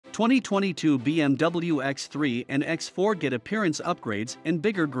2022 BMW X3 and X4 get appearance upgrades and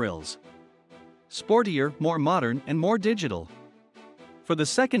bigger grilles. Sportier, more modern, and more digital. For the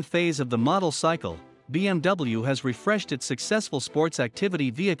second phase of the model cycle, BMW has refreshed its successful sports activity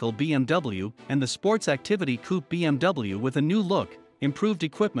vehicle BMW and the sports activity coupe BMW with a new look, improved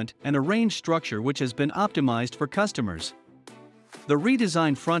equipment, and a range structure which has been optimized for customers. The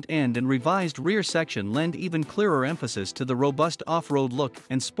redesigned front end and revised rear section lend even clearer emphasis to the robust off-road look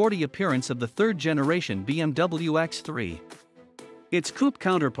and sporty appearance of the third-generation BMW X3. Its coupe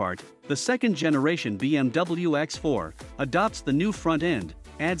counterpart, the second-generation BMW X4, adopts the new front end,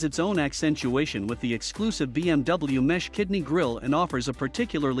 adds its own accentuation with the exclusive BMW mesh kidney grille and offers a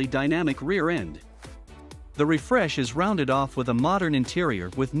particularly dynamic rear end. The refresh is rounded off with a modern interior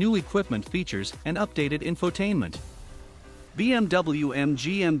with new equipment features and updated infotainment. BMW M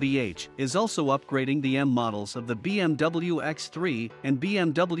GmbH is also upgrading the M models of the BMW X3 and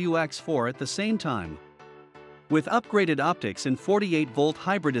BMW X4 at the same time. With upgraded optics and 48-volt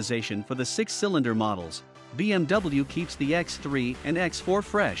hybridization for the 6-cylinder models, BMW keeps the X3 and X4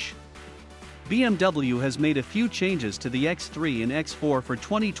 fresh. BMW has made a few changes to the X3 and X4 for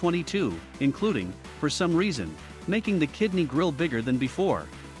 2022, including, for some reason, making the kidney grille bigger than before.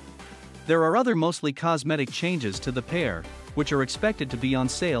 There are other mostly cosmetic changes to the pair, which are expected to be on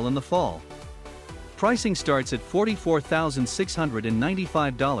sale in the fall. Pricing starts at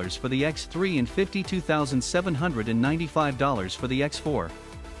 $44,695 for the X3 and $52,795 for the X4.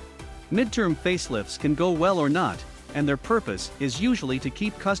 Midterm facelifts can go well or not, and their purpose is usually to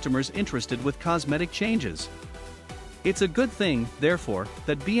keep customers interested with cosmetic changes. It's a good thing, therefore,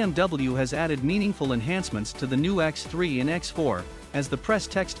 that BMW has added meaningful enhancements to the new X3 and X4, as the press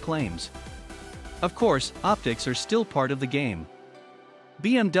text claims. Of course, optics are still part of the game.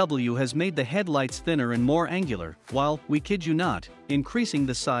 BMW has made the headlights thinner and more angular, while, we kid you not, increasing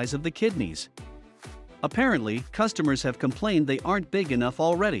the size of the kidneys. Apparently, customers have complained they aren't big enough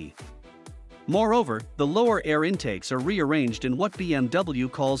already. Moreover, the lower air intakes are rearranged in what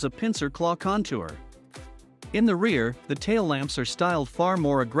BMW calls a pincer claw contour. In the rear, the tail lamps are styled far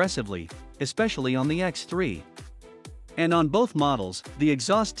more aggressively, especially on the X3. And on both models, the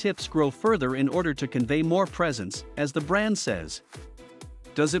exhaust tips grow further in order to convey more presence, as the brand says.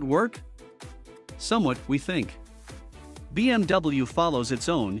 Does it work? Somewhat, we think. BMW follows its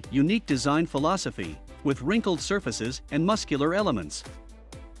own, unique design philosophy, with wrinkled surfaces and muscular elements.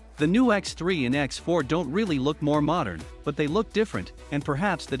 The new X3 and X4 don't really look more modern, but they look different, and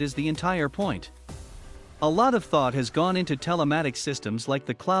perhaps that is the entire point. A lot of thought has gone into telematic systems like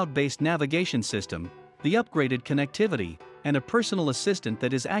the cloud-based navigation system, the upgraded connectivity, and a personal assistant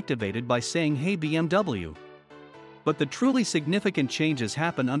that is activated by saying "Hey BMW." But the truly significant changes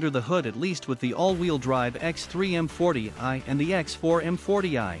happen under the hood, at least with the all-wheel drive X3 M40i and the X4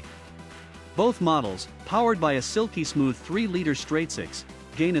 M40i. Both models, powered by a silky smooth 3-liter straight-six,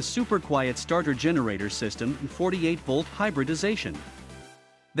 gain a super quiet starter generator system and 48-volt hybridization.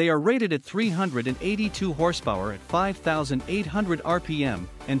 They are rated at 382 horsepower at 5,800 RPM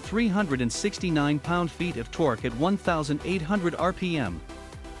and 369 pound-feet of torque at 1,800 RPM.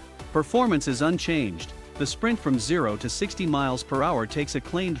 Performance is unchanged. The sprint from 0 to 60 miles per hour takes a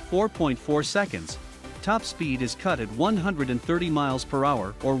claimed 4.4 seconds. Top speed is cut at 130 miles per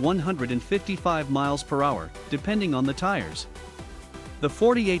hour or 155 miles per hour, depending on the tires. The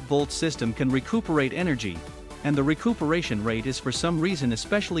 48-volt system can recuperate energy, and the recuperation rate is for some reason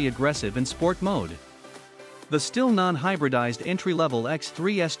especially aggressive in sport mode. The still non-hybridized entry-level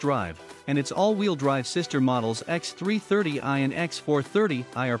X3S drive and its all-wheel drive sister models X330i and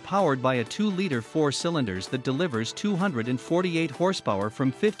X430i are powered by a 2-liter 4-cylinders that delivers 248 horsepower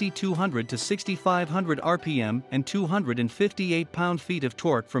from 5,200 to 6,500 RPM and 258 pound-feet of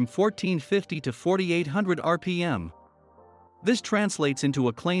torque from 1,450 to 4,800 RPM. This translates into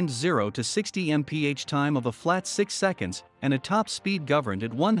a claimed 0 to 60 mph time of a flat 6 seconds and a top speed governed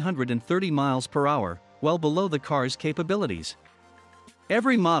at 130 miles per hour, well below the car's capabilities.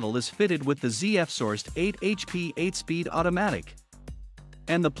 Every model is fitted with the ZF-sourced 8 HP 8-speed automatic.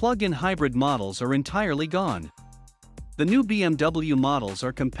 And the plug-in hybrid models are entirely gone. The new BMW models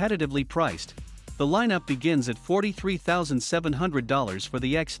are competitively priced. The lineup begins at $43,700 for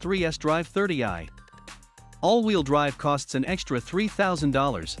the X3S Drive 30i. All-wheel drive costs an extra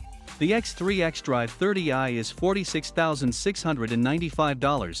 $3,000. The X3 X-Drive 30i is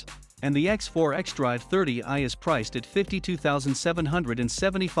 $46,695, and the X4 X-Drive 30i is priced at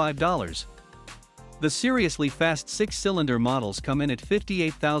 $52,775. The seriously fast 6-cylinder models come in at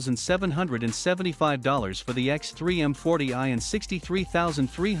 $58,775 for the X3 M40i and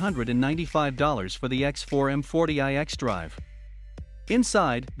 $63,395 for the X4 M40i X-Drive.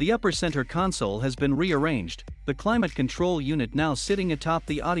 Inside, the upper center console has been rearranged, the climate control unit now sitting atop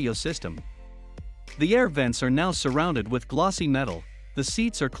the audio system. The air vents are now surrounded with glossy metal, the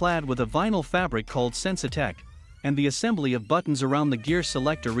seats are clad with a vinyl fabric called Sensitech, and the assembly of buttons around the gear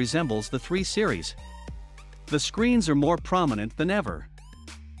selector resembles the 3 Series. The screens are more prominent than ever.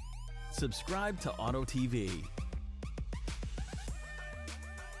 Subscribe to Auto TV.